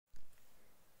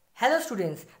Hello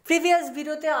students, previous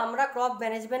ভিডিওতে আমরা crop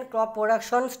management crop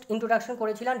production introduction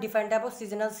করেছিলাম, different type of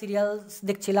seasonal serials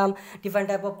দেখছিলাম, different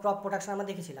type of crop production আমরা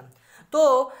দেখেছিলাম। তো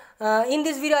in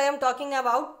this video I am talking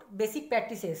about basic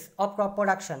practices of crop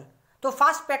production. তো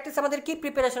first practice আমাদের কি?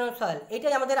 Preparation of soil.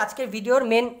 এটাই আমাদের আজকের ভিডিওর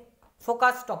মেন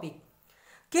ফোকাস টপিক।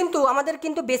 কিন্তু আমাদের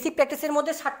বেসিক প্র্যাকটিসের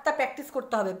মধ্যে 7টা প্র্যাকটিস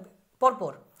করতে হবে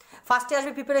পরপর। ফার্স্টে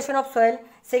আসবে প্রিপারেশন অফ সয়েল,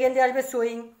 সেকেন্ডে আসবে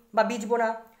সোয়িং বা বীজ বোনা,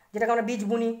 যেটাকে আমরা বীজ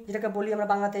বুনি, যেটাকে বলি আমরা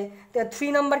বাংলাতে।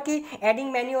 3 নাম্বার কি? Adding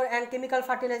manure and chemical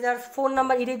fertilisers. 4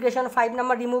 number irrigation. 5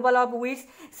 number removal of weeds.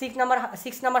 6 number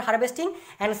harvesting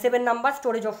and 7 number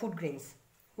storage of food grains.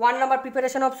 1 number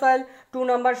preparation of soil, 2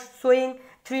 number sewing,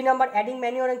 3 number adding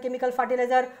manure and chemical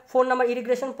fertiliser, 4 number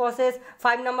irrigation process,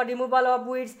 5 number removal of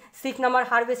weeds, 6 number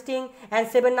harvesting and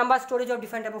 7 number storage of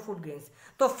different type of food grains.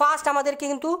 তো first আমাদেরকে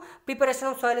কিন্তু preparation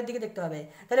of সয়েলের দিকে দেখতে হবে।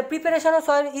 তাহলে preparation of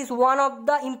soil is one of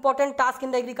the important task in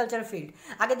the agriculture field.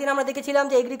 আগের দিন আমরা দেখেছিলাম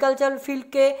যে এগ্রিকালচার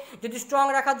ফিল্ডকে যদি স্ট্রং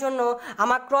রাখার জন্য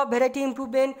আমার ক্রপ ভ্যারাইটি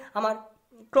ইমপ্রুভমেন্ট, আমার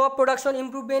ক্রপ প্রোডাকশন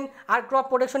ইমপ্রুভমেন্ট আর ক্রপ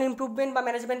প্রোডাকশন ইমপ্রুভমেন্ট বা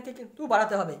ম্যানেজমেন্টকে কিন্তু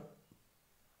বাড়াতে হবে।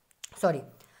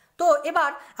 তো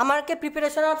এবার আমাকে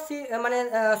প্রিপারেশন অফ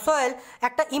সয়েল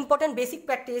একটা ইম্পর্টেন্ট বেসিক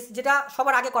প্র্যাকটিস, যেটা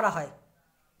সবার আগে করা হয়,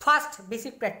 ফার্স্ট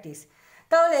বেসিক প্র্যাকটিস।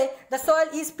 তাহলে the soil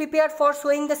is prepared for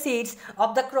sewing the seeds of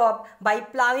the crop by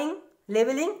ploughing,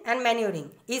 leveling and ম্যানিওরিং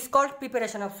is called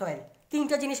preparation of soil.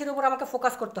 3টা জিনিসের উপর আমাকে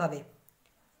ফোকাস করতে হবে।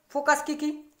 ফোকাস কি কি?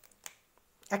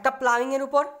 একটা প্লাউইংয়ের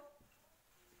উপর,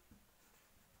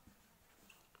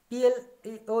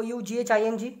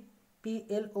 PLOUGHING,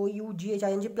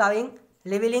 প্লাউইং,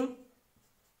 লেভেলিং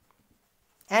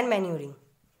অ্যান্ড ম্যানিওরিং।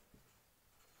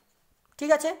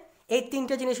 ঠিক আছে, এই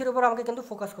 3টে জিনিসের উপর আমাকে কিন্তু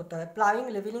ফোকাস করতে হবে, প্লাউইং,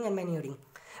 লেভেলিং অ্যান্ড ম্যানিওরিং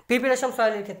প্রিপারেশন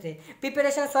সয়েলের ক্ষেত্রে।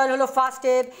 প্রিপারেশন সয়েল হলো first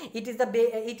step, it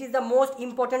is the most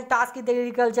important task in the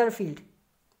agriculture field.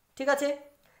 ঠিক আছে,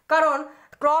 কারণ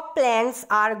crop plants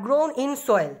are grown in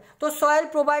soil. তো soil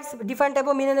provides different type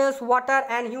of minerals, water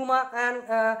and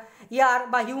air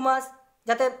বা humus,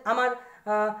 যাতে আমার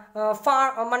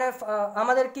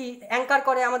আমাদের কি অ্যাঙ্কার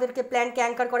করে, আমাদেরকে প্ল্যান্টকে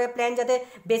অ্যাঙ্কার করে, প্ল্যান্ট যাতে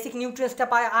বেসিক নিউট্রিয়েন্টসটা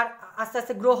পায় আর আস্তে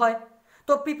আস্তে গ্রো হয়।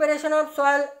 তো প্রিপারেশন অফ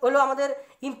সয়েল হলো আমাদের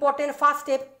important first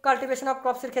step cultivation of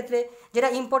ক্রপসের ক্ষেত্রে, যেটা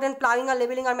ইম্পর্টেন্ট প্লাউইং আর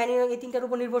লেভেলিং আর ম্যানিওরিং এই 3টার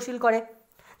উপর নির্ভরশীল করে।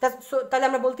 তাহলে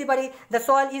আমরা বলতে পারি the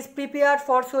soil is prepared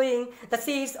for sewing the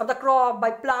seeds of the crop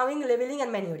by ploughing, leveling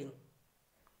and ম্যানিওরিং।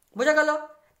 বোঝা গেল?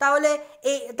 তাহলে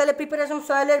প্রিপারেশন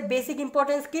সয়েলের বেসিক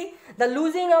ইম্পর্টেন্স কি? The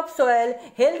losing of soil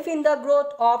help in the growth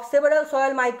of several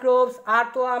soil microbes,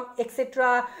 earthworm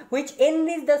etcetera, which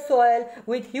enrich the soil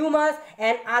with humus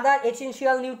and other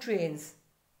essential nutrients.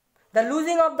 The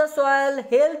losing of the soil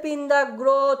help in the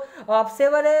growth of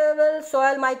several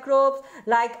soil microbes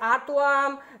like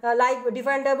earthworm, like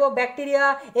different type of bacteria,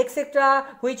 etc.,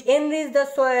 which enrich the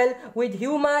soil with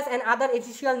humus and other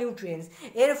essential nutrients.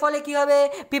 এর ফলে কি হবে?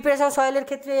 Preparation সয়েলের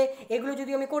ক্ষেত্রে এগুলো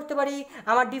যদি আমি করতে পারি,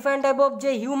 আমার ডিফারেন্ট টাইপ অফ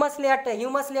যে হিউমাস লেয়ারটা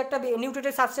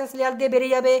নিউট্রিয়েন্ট সাবস্টেন্স লেয়ার দিয়ে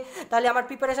বেরিয়ে যাবে। তাহলে আমার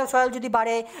প্রিপারেশন সয়েল যদি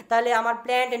বাড়ে, তাহলে আমার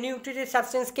প্ল্যান্ট নিউট্রিয়েন্ট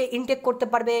সাবস্টেন্সকে ইনটেক করতে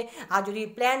পারবে। আর যদি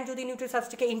প্ল্যান্ট নিউট্রিয়েন্ট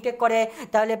সাবস্টেন্সকে ইনটেক করে,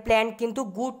 তাহলে প্ল্যান্ট কিন্তু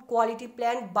গুড কোয়ালিটি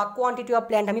প্ল্যান্ট বা কোয়ান্টিটি অফ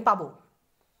প্ল্যান্ট আমি পাবো,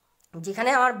 যেখানে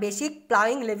আমার বেসিক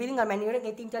প্লাউইং, লেভেলিং আর ম্যানিওরিং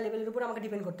এই 3টা লেভেলের উপর আমাকে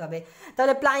ডিপেন্ড করতে হবে।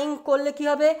 তাহলে প্লাউইং করলে কি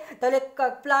হবে? তাহলে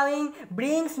ploughing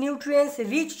brings nutrients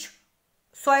rich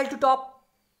soil to top,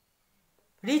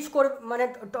 rich করবে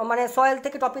মানে সয়েল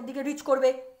থেকে টপের দিকে রিচ করবে,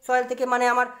 সয়েল থেকে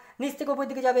আমার নিচ থেকে উপর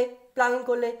দিকে যাবে প্লাউইং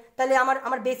করলে। তাহলে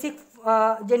আমার বেসিক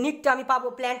যে নিডটা আমি পাবো,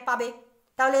 প্ল্যান্ট পাবে।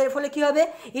 তাহলে এর ফলে কী হবে?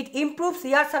 ইট improves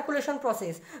air circulation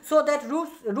process so that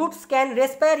roots can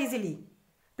রেসপায়ার easily.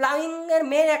 প্লাউইংয়ের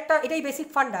main একটা এটাই বেসিক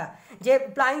ফান্ডা, যে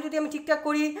প্লাউইং যদি আমি ঠিকঠাক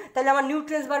করি, তাহলে আমার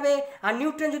নিউট্রিয়েন্টস বাড়বে। আর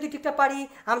নিউট্রিয়েন্ট যদি ঠিকঠাক পারি,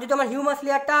 আমি যদি আমার হিউমাস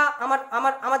লেয়ারটা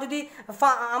আমার যদি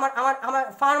আমার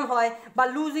ফার্ম হয় বা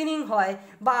লুজিনিং হয়,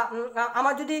 বা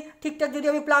আমার যদি ঠিকঠাক যদি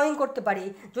আমি প্লাউইং করতে পারি,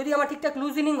 যদি আমার ঠিকঠাক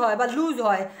লুজিনিং হয় বা লুজ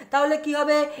হয়, তাহলে কী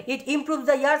হবে? ইট improves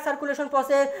the air circulation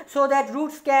process so that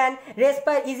roots can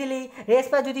রেসপায়ার easily.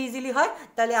 রেসপায়ার যদি ইজিলি হয়,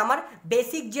 তাহলে আমার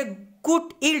বেসিক যে গুড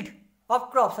ইল্ড অফ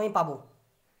ক্রপস আমি পাবো।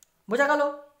 বোঝা গেল?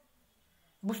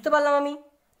 বুঝতে পারলাম আমি?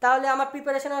 তাহলে আমার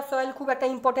প্রিপারেশন অফ সয়েল খুব একটা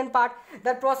important part.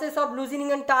 The process of লুজিনিং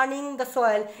and turning the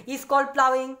soil is called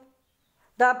ploughing.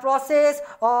 The process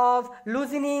of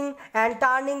লুজিনিং and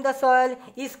turning the soil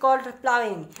is called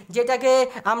ploughing, যেটাকে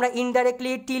আমরা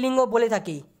ইনডাইরেক্টলি টিলিংও বলে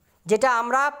থাকি, যেটা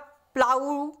আমরা প্লাউ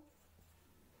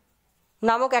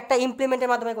নামক একটা ইমপ্লিমেন্টের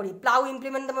মাধ্যমে করি। প্লাউ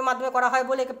ইমপ্লিমেন্টের মাধ্যমে করা হয়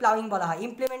বলে একে প্লাউইং বলা হয়।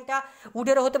 ইমপ্লিমেন্টটা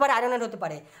উডেরও হতে পারে, আয়রনের হতে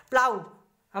পারে। প্লাউ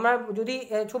আমরা যদি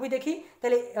ছবি দেখি,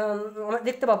 তাহলে আমরা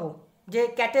দেখতে পাবো যে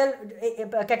ক্যাটেল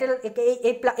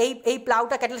এই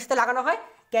প্লাউটা ক্যাটেলের সাথে লাগানো হয়।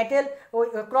 ক্যাটেল ওই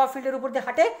ক্রপ ফিল্ডের উপর দিয়ে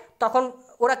হাঁটে, তখন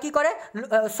ওরা কি করে?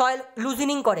 সয়েল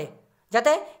লুজিনিং করে।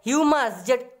 যাতে হিউমাস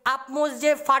যে আপমোস্ট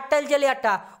যে ফার্টাইল যে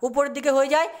লেয়ারটা উপরের দিকে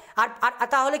হয়ে যায়, আর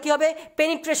তাহলে কী হবে,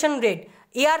 penetration rate,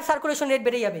 air circulation rate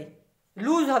বেড়ে যাবে,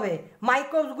 লুজ হবে,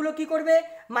 মাইক্রোবসগুলো কী করবে,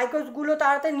 মাইক্রোবসগুলো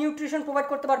তাড়াতাড়ি নিউট্রিশন প্রোভাইড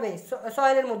করতে পারবে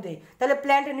সয়েলের মধ্যে, তাহলে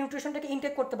প্ল্যান্টের নিউট্রিশনটাকে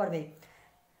ইনটেক করতে পারবে।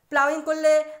 প্লাউইং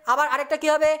করলে আবার আরেকটা কী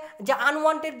হবে, যে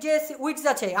আনওয়ান্টেড যে উইডস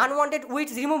আছে, আনওয়ান্টেড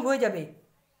উইডস রিমুভ হয়ে যাবে।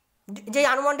 যে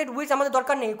আনওয়ান্টেড উইডস আমাদের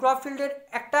দরকার নেই, ক্রপ ফিল্ডের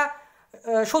একটা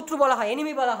শত্রু বলা হয়,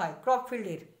 এনিমি বলা হয় ক্রপ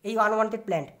ফিল্ডের এই আনওয়ান্টেড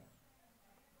প্ল্যান্ট।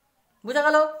 বোঝা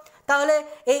গেল? তাহলে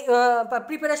এই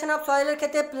প্রিপারেশন অফ সয়েলের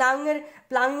ক্ষেত্রে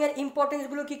প্লাউইংয়ের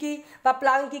ইম্পর্টেন্সগুলো কী কী, বা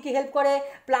প্লাউইং কী কী হেল্প করে,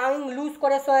 প্লাউইং লুজ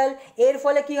করে সয়েল, এর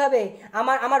ফলে কী হবে,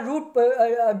 আমার রুট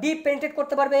ডিপ পেনিট্রেট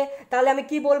করতে পারবে। তাহলে আমি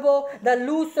কি বলবো, the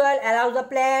loose soil allows the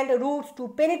plant roots two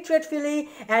penetrate freely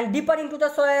and ডিপার into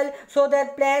the soil so that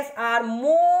plants R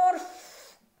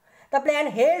the plant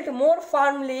held more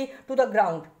firmly to the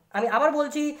ground. আমি আবার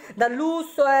বলছি, the loose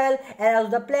soil allows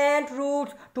the plant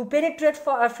roots to penetrate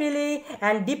freely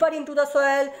and deeper into the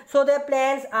soil so the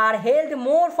plants are held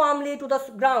more firmly to the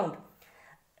ground.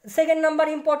 Second number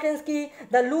importance key,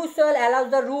 the loose soil allows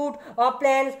the root of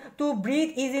plants to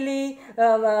breathe easily.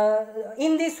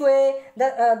 In this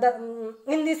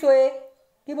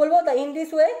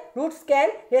way roots can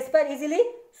respire easily,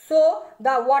 so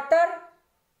the water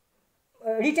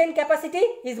written capacity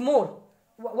is more,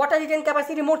 water written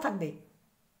capacity মোর থাকবে।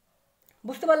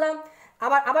 বুঝতে পারলাম?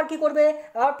 আবার কি করবে,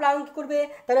 আবার ploughing কী করবে,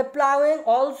 তাহলে ploughing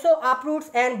also আপরুটস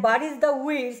and বারিজ the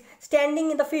weeds standing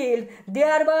in the field,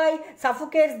 there by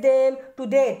সাফোকেটস them to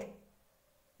death.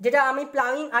 যেটা আমি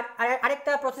প্লাউইং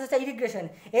আরেকটা প্রসেস আছে ইরিগ্রেশন,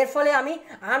 এর ফলে আমি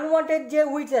আনওয়ান্টেড যে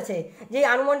উইডস আছে, যে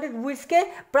আনওয়ান্টেড উইডসকে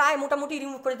প্রায় মোটামুটি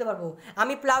রিমুভ করে দিতে পারবো।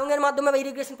 আমি প্লাউইংয়ের মাধ্যমে বা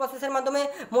ইরিগ্রেশন প্রসেসের মাধ্যমে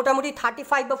মোটামুটি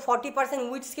 35 বা 40%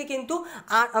 উইডসকে কিন্তু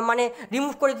মানে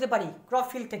রিমুভ করে দিতে পারি ক্রপ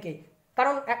ফিল্ড থেকে।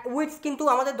 কারণ উইডস কিন্তু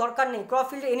আমাদের দরকার নেই, ক্রপ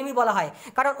ফিল্ডের এনিমি বলা হয়,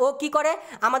 কারণ ও কি করে,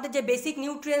 আমাদের যে বেসিক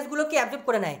নিউট্রিয়েন্টসগুলোকে অ্যাবজর্ব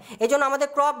করে নেয়। এই জন্য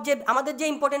আমাদের যে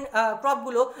ইম্পর্টেন্ট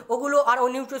ক্রপগুলো, ওগুলো আর ও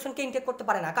নিউট্রিশনকে ইনটেক করতে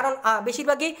পারে না, কারণ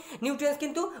বেশিরভাগই নিউট্রিয়েন্টস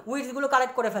কিন্তু উইডসগুলো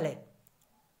কালেক্ট করে ফেলে।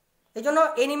 এই জন্য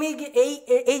এনিমি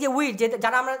এই যে উইড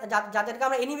যাদেরকে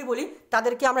আমরা এনিমি বলি,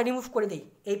 তাদেরকে আমরা রিমুভ করে দিই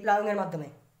এই প্লাউইংয়ের মাধ্যমে।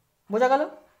 বোঝা গেল?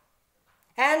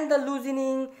 And the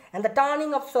loosening and the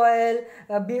turning of soil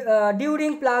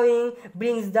during ploughing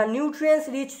brings the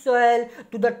nutrients-rich soil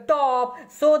to the top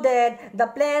so that the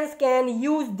plants can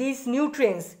use these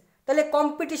nutrients. তাহলে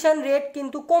কম্পিটিশন রেট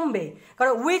কিন্তু কমবে,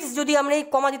 কারণ উইডস যদি আমরা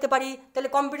কমা দিতে পারি তাহলে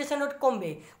কম্পিটিশন রেট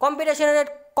কমবে।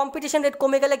 কম্পিটিশন রেট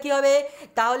কমে গেলে কী হবে,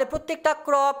 তাহলে প্রত্যেকটা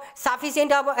crop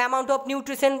sufficient amount of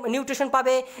nutrition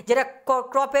পাবে, যেটা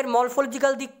ক্রপের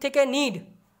মরফোলজিক্যাল দিক থেকে নিড।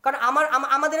 কারণ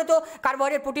আমাদেরও তো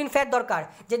কার্বোহাইড্রেট, প্রোটিন, ফ্যাট দরকার,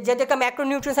 যেটাকে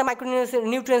ম্যাক্রোনিউট্রিয়েন্টস আর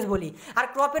মাইক্রোনিউট্রিয়েন্টস বলি। আর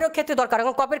ক্রপেরও ক্ষেত্রে দরকার,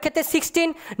 এখন ক্রপের ক্ষেত্রে 16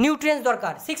 নিউট্রিয়েন্টস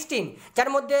দরকার, 16, যার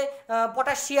মধ্যে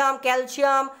পটাশিয়াম,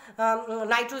 ক্যালসিয়াম,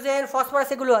 নাইট্রোজেন, ফসফরাস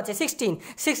এগুলো আছে।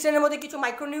 16-এর মধ্যে কিছু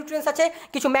মাইক্রোনিউট্রিয়েন্টস আছে,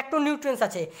 কিছু ম্যাক্রোনিউট্রিয়েন্টস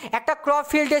আছে। একটা ক্রপ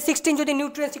ফিল্ডে 16 যদি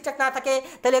নিউট্রিয়েন্টস ঠিকঠাক না থাকে,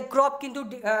 তাহলে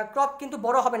ক্রপ কিন্তু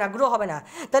বড় হবে না, গ্রো হবে না।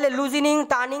 তাহলে লুজিনিং,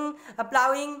 টার্নিং,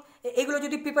 প্লাউইং এগুলো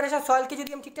যদি প্রিপারেশন সয়েলকে যদি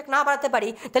আমি ঠিকঠাক না বাড়াতে পারি,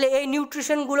 তাহলে এই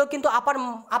নিউট্রিশনগুলো কিন্তু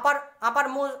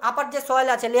আপার যে সয়েল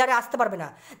আছে লেয়ারে আসতে পারবে না,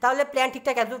 তাহলে প্ল্যান্ট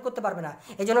ঠিকঠাক অ্যাবজর্ব করতে পারবে না।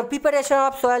 এই জন্য প্রিপারেশন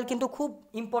অফ সয়েল কিন্তু খুব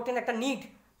ইম্পর্টেন্ট একটা নিড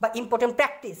বা ইম্পর্টেন্ট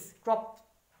প্র্যাকটিস ক্রপ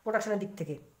প্রোডাকশনের দিক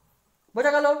থেকে।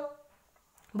 বোঝা গেল?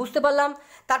 বুঝতে পারলাম?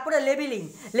 তারপরে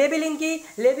লেবেলিং কি,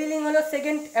 লেবেলিং হলো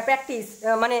সেকেন্ড প্র্যাকটিস,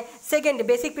 মানে সেকেন্ড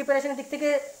বেসিক প্রিপারেশনের দিক থেকে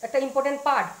একটা ইম্পর্টেন্ট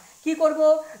পার্ট। কি করব,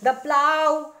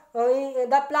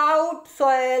 the ploughed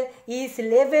soil is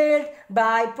leveled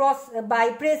by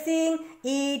pressing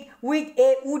it with a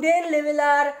wooden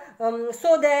leveler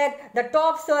so that the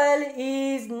topsoil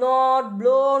is not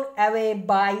blown away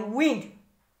by wind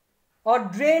or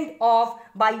drained off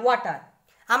by water.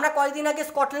 আমরা কয়েকদিন আগে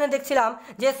স্কটল্যান্ডে দেখছিলাম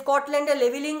যে স্কটল্যান্ডে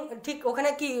লেভেলিং ঠিক ওখানে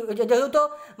কি, যেহেতু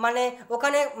মানে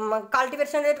ওখানে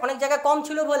কাল্টিভেশন রেট অনেক জায়গায় কম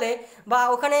ছিল বলে, বা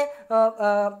ওখানে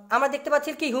আমরা দেখতে পাচ্ছি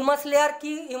কি হিউমাস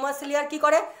লেয়ার কি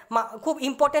করে, খুব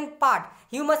ইম্পর্টেন্ট পার্ট।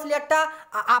 হিউমাস লেয়ারটা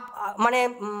মানে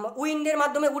উইন্ডের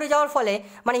মাধ্যমে উড়ে যাওয়ার ফলে,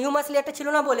 মানে হিউমাস লেয়ারটা ছিল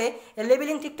না বলে,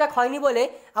 লেভেলিং ঠিকঠাক হয়নি বলে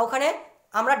ওখানে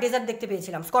আমরা ডেজার্ট দেখতে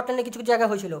পেয়েছিলাম। স্কটল্যান্ডে কিছু জায়গায়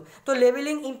হয়েছিল। তো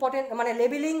লেবেলিং ইম্পর্টেন্ট, মানে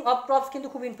লেবেলিং অফ ক্রপস কিন্তু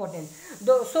খুব important.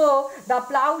 So the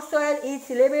ploughed soil is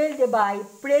labelled by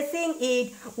pressing it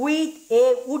with a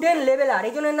wooden leveller,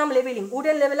 এই জন্য নাম লেবেলিং।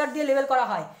 উডেন লেভেলার দিয়ে লেভেল করা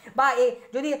হয়, বা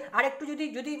যদি আরেকটু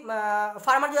যদি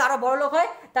ফার্মার যদি আরও বড় লোক হয়,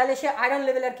 তাহলে সে আয়রন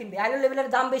লেভেলার কিনবে। আয়রন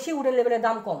লেভেলার দাম বেশি, উডেন লেভেলের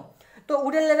দাম কম। তো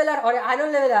wooden leveller or iron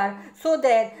leveler so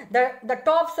that the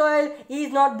top soil is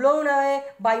not blown away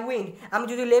by wind. আমি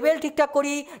যদি লেভেল ঠিকঠাক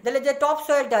করি, তাহলে যে টপ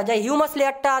সয়েলটা, যে হিউমাস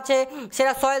লেয়ারটা আছে,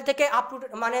 সেটা সয়েল থেকে আপরুট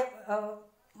মানে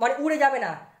উড়ে যাবে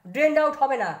না, ড্রেনড আউট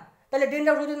হবে না, তাহলে ড্রেন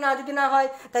আউট যদি না হয়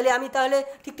তাহলে আমি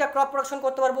ঠিকঠাক ক্রপ প্রোডাকশন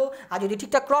করতে পারবো। আর যদি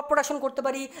ঠিকঠাক ক্রপ প্রোডাকশন করতে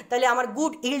পারি তাহলে আমার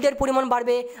গুড ইল্ডের পরিমাণ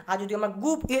বাড়বে। আর যদি আমার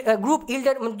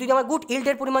গুড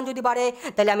ইল্ডের পরিমাণ যদি বাড়ে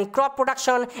তাহলে আমি crop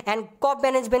production and crop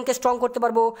ম্যানেজমেন্টকে strong করতে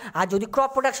পারবো। আর যদি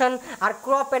ক্রপ প্রোডাকশন আর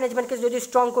ক্রপ ম্যানেজমেন্টকে যদি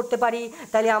স্ট্রং করতে পারি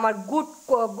তাহলে আমার good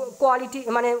quality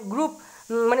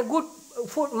good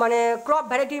food crop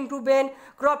variety improvement,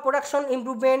 crop production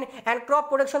improvement and crop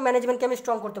production ম্যানেজমেন্টকে আমি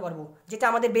স্ট্রং করতে পারবো, যেটা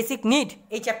আমাদের বেসিক নিড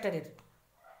এই চ্যাপ্টারের।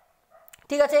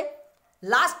 ঠিক আছে,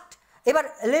 লাস্ট এবার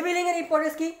লেবেলিংয়ের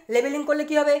ইম্পর্টেন্স কি? লেবেলিং করলে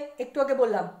কি হবে? একটু আগে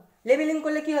বললাম লেবেলিং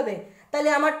করলে কি হবে। তাহলে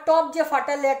আমার টপ যে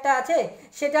ফার্টাইল লেয়ারটা আছে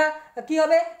সেটা কি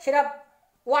হবে? সেটা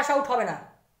ওয়াশ আউট হবে না।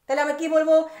 তাহলে আমি কি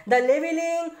বলবো? The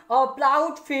labelling of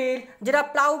ploughed field, যেটা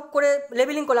প্লাউড করে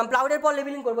লেবেলিং করলাম, প্লাউডের পর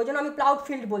লেবেলিং করবো, যেন আমি প্লাউড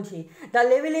ফিল্ড বলছি। The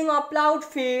labelling of ploughed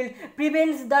field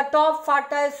prevents the top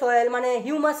fertile soil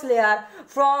humus layer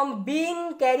from being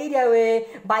carried away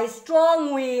by strong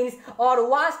winds or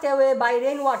washed away by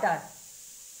rain water.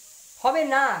 হবে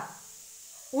না,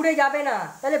 উড়ে যাবে না,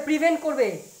 তাহলে প্রিভেন্ট করবে।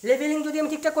 লেবেলিং যদি আমি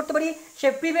ঠিকঠাক করতে পারি সে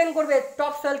প্রিভেন্ট করবে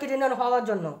টপ সয়েলকে ড্রেন আউট হওয়ার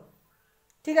জন্য।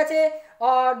 ঠিক আছে,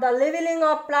 or the leveling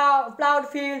of plowed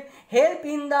field help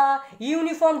in the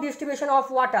uniform distribution of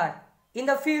water in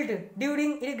the field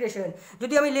during irrigation।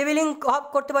 যদি আমি লেভেলিং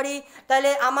করতে পারি তাহলে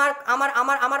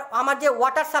আমার যে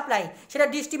ওয়াটার সাপ্লাই সেটা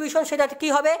ডিস্ট্রিবিউশন সেটা কি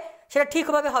হবে? সেটা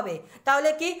ঠিকভাবে হবে। তাহলে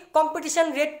কি কম্পিটিশন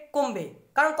রেট কমবে।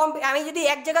 কারণ আমি যদি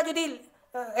এক জায়গা যদি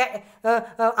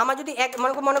আমার যদি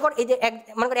মনে কর এই যে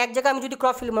এক জায়গায় আমি যদি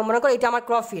ক্রপ ফিল্ড মনে কর এটা আমার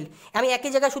ক্রপ ফিল্ড, আমি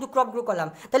একই জায়গায় শুধু ক্রপ গ্রো করলাম,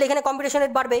 তাহলে এখানে কম্পিটিশন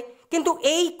রেট বাড়বে। কিন্তু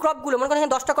এই ক্রপগুলো মনে করেন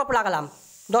এখানে 10টা ক্রপ লাগালাম,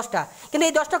 10টা, কিন্তু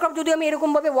এই 10টা ক্রপ যদি আমি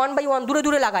এরকমভাবে 1 বাই 1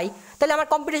 দূরে লাগাই তাহলে আমার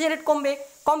কম্পিটিশন রেট কমবে।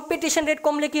 কম্পিটিশন রেট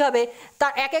কমলে কী হবে?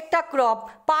 তার একটা ক্রপ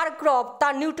পার ক্রপ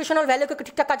তার নিউট্রিশনাল ভ্যালুকে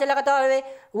ঠিকঠাক কাজে লাগাতে পারবে,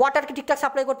 ওয়াটারকে ঠিকঠাক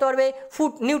সাপ্লাই করতে পারবে,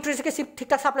 ফুড নিউট্রিশনকে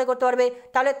ঠিকঠাক সাপ্লাই করতে পারবে,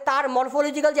 তাহলে তার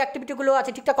মরফোলজিক্যাল যে অ্যাক্টিভিটিগুলো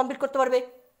আছে ঠিকঠাক কমপ্লিট করতে পারবে।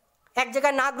 এক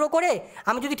জায়গায় না গ্রো করে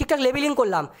আমি যদি ঠিকঠাক লেবেলিং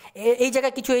করলাম, এই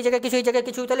জায়গায় কিছু, এই জায়গায় কিছু, এই জায়গায়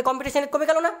কিছু, তাহলে কম্পিটিশন কমে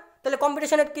গেল না? তাহলে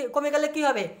কম্পিটিশন কমে গেলে কী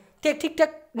হবে? ঠিকঠাক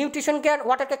নিউট্রিশনকে আর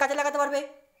ওয়াটারকে কাজে লাগাতে পারবে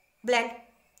ব্ল্যান্ড।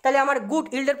 তাহলে আমার গুড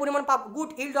ইল্ডের পরিমাণ পাবো,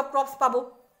 গুড ইল্ড অফ ক্রপস পাবো।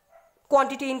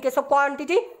 Quantity in case of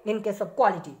quantity, in case of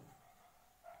quality.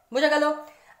 বোঝা গেল?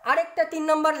 আরেকটা 3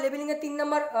 নম্বর লেবেলিংয়ের 3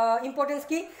 নম্বর ইম্পর্টেন্স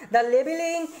কি? The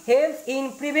labelling helps in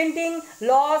preventing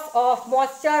loss of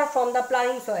moisture from the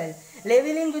playing soil.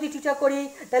 Labelling যদি ঠিকঠাক করি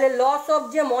তাহলে লস অফ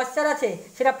যে ময়েশ্চার আছে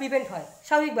সেটা প্রিভেন্ট হয়,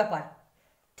 স্বাভাবিক ব্যাপার।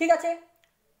 ঠিক আছে,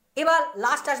 এবার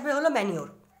লাস্ট আসবে হলো ম্যানিওর।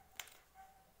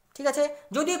 ঠিক আছে,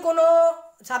 যদি কোনো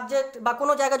সাবজেক্ট বা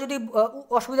কোনো জায়গায় যদি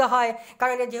অসুবিধা হয়,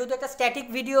 কারণ এটা যেহেতু একটা স্ট্যাটিক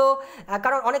ভিডিও,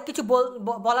 কারণ অনেক কিছু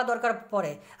বলা দরকার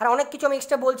পড়ে, আর অনেক কিছু আমি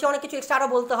এক্সট্রা বলছি, অনেক কিছু এক্সট্রা আরও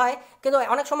বলতে হয়। কিন্তু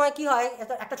অনেক সময় কি হয়,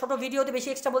 একটা ছোটো ভিডিওতে বেশি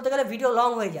এক্সট্রা বলতে গেলে ভিডিও লং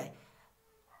হয়ে যায়।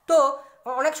 তো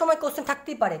অনেক সময় কোশ্চেন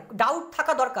থাকতেই পারে, ডাউট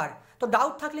থাকা দরকার। তো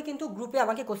ডাউট থাকলে কিন্তু গ্রুপে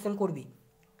আমাকে কোশ্চেন করবি।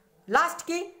 লাস্ট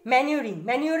কি? ম্যানিউরিং।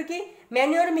 ম্যানিউর কি?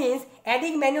 Manure means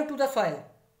adding manure to the soil.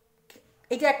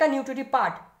 এটা একটা নিউট্রিটিভ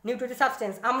পার্ট, নিউট্রিটিভ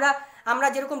সাবস্টেন্স। আমরা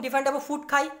যেরকম ডিফারেন্ট টাইপ অফ ফুড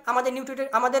খাই, আমাদের নিউট্রিটিভ,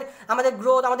 আমাদের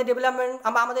গ্রোথ, আমাদের ডেভেলপমেন্ট,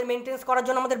 আমাদের মেনটেন্স করার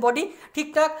জন্য আমাদের বডি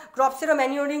ঠিকঠাক ক্রপসেরও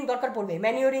ম্যানিউরিং দরকার পড়বে,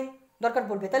 ম্যানিউরিং দরকার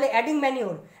পড়বে। তাহলে অ্যাডিং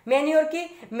ম্যানিউর। ম্যানিউর কি?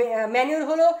 ম্যানিউর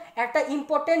হলো একটা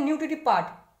ইম্পর্টেন্ট নিউট্রিটিভ পার্ট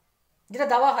যেটা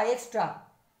দেওয়া হয় এক্সট্রা,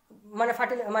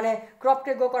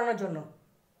 ক্রপকে গ্রো করানোর জন্য।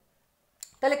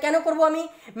 তাহলে কেন করবো আমি?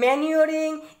 ম্যানিউরিং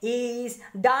is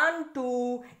done to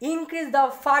increase the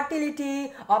fertility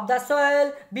of the soil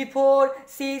before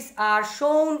seeds আর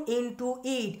শোন ইন টু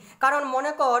ইট। কারণ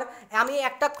মনে কর আমি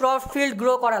একটা ক্রপ ফিল্ড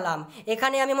গ্রো করালাম,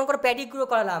 এখানে আমি মনে কর প্যাডি গ্রো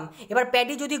করালাম। এবার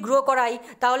প্যাডি যদি গ্রো করাই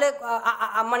তাহলে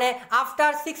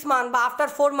আফটার 6 মান্থ বা আফটার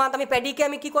 4 মান্থ আমি প্যাডিকে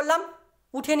আমি কী করলাম?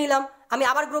 উঠে নিলাম, আমি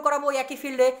আবার গ্রো করাবো ওই একই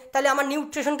ফিল্ডে। তাহলে আমার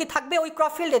নিউট্রিশন কি থাকবে ওই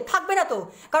ক্রপ ফিল্ডে? থাকবে না তো,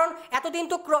 কারণ এতদিন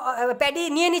তো প্যাডি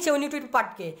নিয়ে নিচ্ছে ওই নিউট্রিটিভ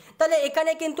পার্টকে। তাহলে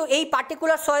এখানে কিন্তু এই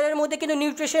পার্টিকুলার সয়েলের মধ্যে কিন্তু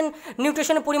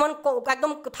নিউট্রিশনের পরিমাণ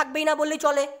একদম থাকবেই না বললেই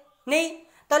চলে, নেই।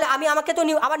 তাহলে আমাকে তো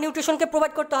আবার নিউট্রিশনকে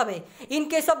প্রোভাইড করতে হবে। ইন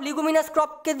কেস অফ লিগুমিনাস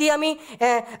ক্রপকে দিয়ে আমি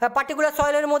পার্টিকুলার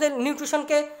সয়েলের মধ্যে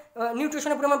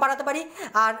নিউট্রিশনের পরিমাণ বাড়াতে পারি,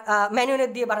 আর ম্যানিওর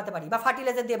দিয়ে বাড়াতে পারি বা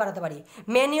ফার্টিলাইজার দিয়ে বাড়াতে পারি।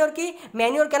 ম্যানিওর কি?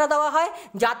 ম্যানিওর কেন দেওয়া হয়?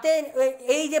 যাতে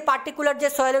এই যে পার্টিকুলার যে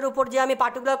সয়েলের উপর যে আমি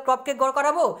পার্টিকুলার ক্রপকে গ্রো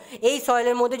করাবো, এই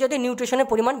সয়েলের মধ্যে যদি নিউট্রিশনের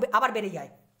পরিমাণ আবার বেড়ে যায়,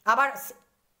 আবার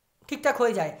ঠিকঠাক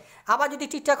হয়ে যায়। আবার যদি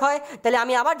ঠিকঠাক হয় তাহলে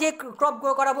আমি আবার যে ক্রপ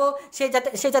গ্রো করাবো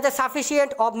সে যাতে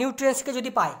সাফিসিয়েন্ট অফ নিউট্রিয়েন্টসকে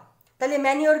যদি পায়। তাহলে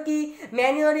ম্যানিওর কি?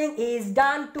 ম্যানিওরিং is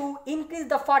done to increase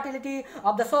the fertility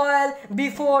of the soil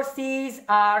before seeds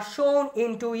আর শোন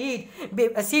ইনটু ইট।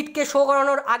 সিডকে শো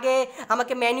করানোর আগে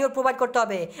আমাকে ম্যানিওর প্রোভাইড করতে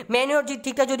হবে। ম্যানিওর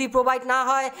ঠিকঠাক যদি প্রোভাইড না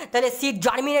হয় তাহলে সিড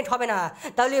জার্মিনেট হবে না,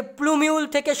 তাহলে প্লুমিউল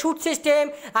থেকে শুট সিস্টেম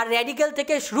আর র্যাডিক্যাল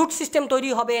থেকে রুট সিস্টেম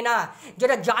তৈরি হবে না,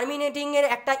 যেটা জার্মিনেটিংয়ের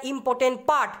একটা ইম্পর্টেন্ট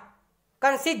পার্ট।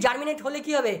 কারণ সিড জার্মিনেট হলে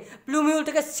কী হবে, প্লুমিউল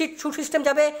থেকে সিড শুট সিস্টেম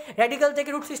যাবে, রেডিক্যাল থেকে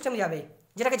রুট সিস্টেম যাবে,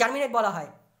 যেটাকে জার্মিনেট বলা হয়।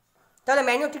 তাহলে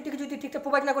ম্যানিওর ঠিকঠাক যদি ঠিকঠাক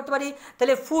প্রোভাইড না করতে পারি,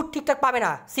 তাহলে ফুড ঠিকঠাক পাবে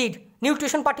না, সিড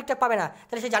নিউট্রিশন পার্ট ঠিকঠাক পাবে না,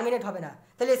 তাহলে সে জার্মিনেট হবে না।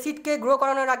 তাহলে সিডকে গ্রো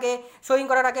করানোর আগে, সোয়িং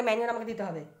করার আগে ম্যানিওর আমাকে দিতে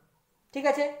হবে। ঠিক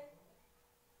আছে,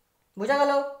 বোঝা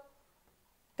গেল?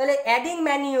 তাহলে adding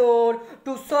manure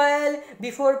two soil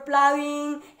before ploughing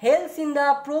helps in the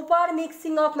proper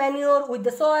mixing of manure with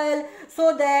the soil so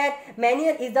that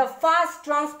manure is the first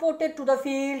transported to the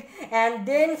field and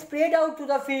then spread out to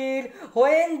the field.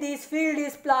 When this field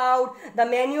is ploughed the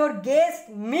manure Gates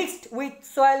mixed with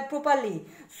soil properly.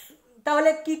 তাহলে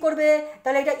কি করবে,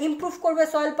 তাহলে এটা improve করবে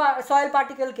soil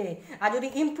পার্টিকেলকে। আর যদি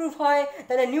improve হয়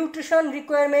তাহলে nutrition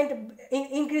requirement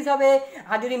increase হবে।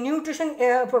 আর যদি নিউট্রিশন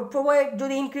প্রোভাইড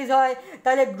যদি ইনক্রিজ হয়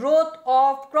তাহলে গ্রোথ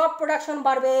অফ ক্রপ প্রোডাকশন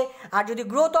বাড়বে। আর যদি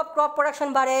গ্রোথ অফ ক্রপ প্রোডাকশন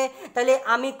বাড়ে তাহলে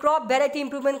আমি ক্রপ ভ্যারাইটি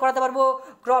ইমপ্রুভমেন্ট করাতে পারবো,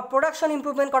 ক্রপ প্রোডাকশন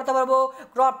ইমপ্রুভমেন্ট করতে পারবো,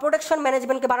 ক্রপ প্রোডাকশন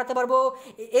ম্যানেজমেন্টকে বাড়াতে পারবো।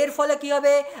 এর ফলে কি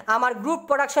হবে, আমার গ্রুপ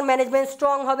প্রোডাকশন ম্যানেজমেন্ট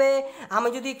স্ট্রং হবে। আমি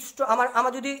যদি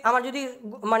আমার যদি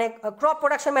মানে ক্রপ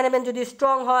প্রোডাকশন ম্যানেজমেন্ট যদি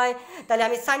স্ট্রং হয় তাহলে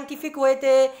আমি সায়েন্টিফিক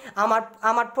ওয়েতে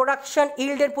আমার প্রোডাকশন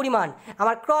ইল্ডের পরিমাণ,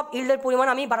 আমার ক্রপ ইল্ডের পরিমাণ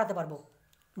আমি বাড়াতে পারবো,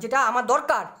 যেটা আমার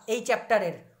দরকার এই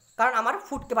চ্যাপ্টারের। কারণ আমার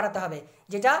ফুডকে বাড়াতে হবে,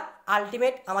 যেটা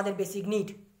আলটিমেট আমাদের বেসিক নিড।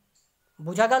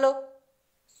 বোঝা গেল?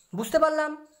 বুঝতে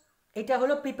পারলাম? এটা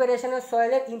হলো প্রিপারেশন অফ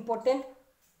সয়েলের ইম্পর্টেন্ট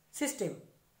সিস্টেম।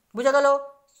 বোঝা গেল?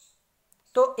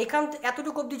 তো এখান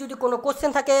এতটুকু অবধি যদি কোনো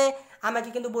কোশ্চেন থাকে আমাকে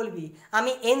কিন্তু বলবি।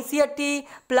 আমি এনসিইআরটি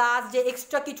প্লাস যে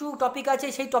এক্সট্রা কিছু টপিক আছে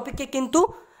সেই টপিককে কিন্তু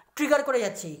ট্রিগার করে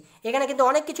যাচ্ছি। এখানে কিন্তু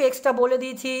অনেক কিছু এক্সট্রা বলে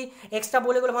দিয়েছি, এক্সট্রা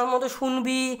বলে আমার মতো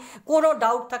শুনবি। কোনো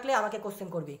ডাউট থাকলে আমাকে কোশ্চেন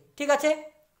করবি। ঠিক আছে,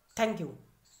 থ্যাংক ইউ।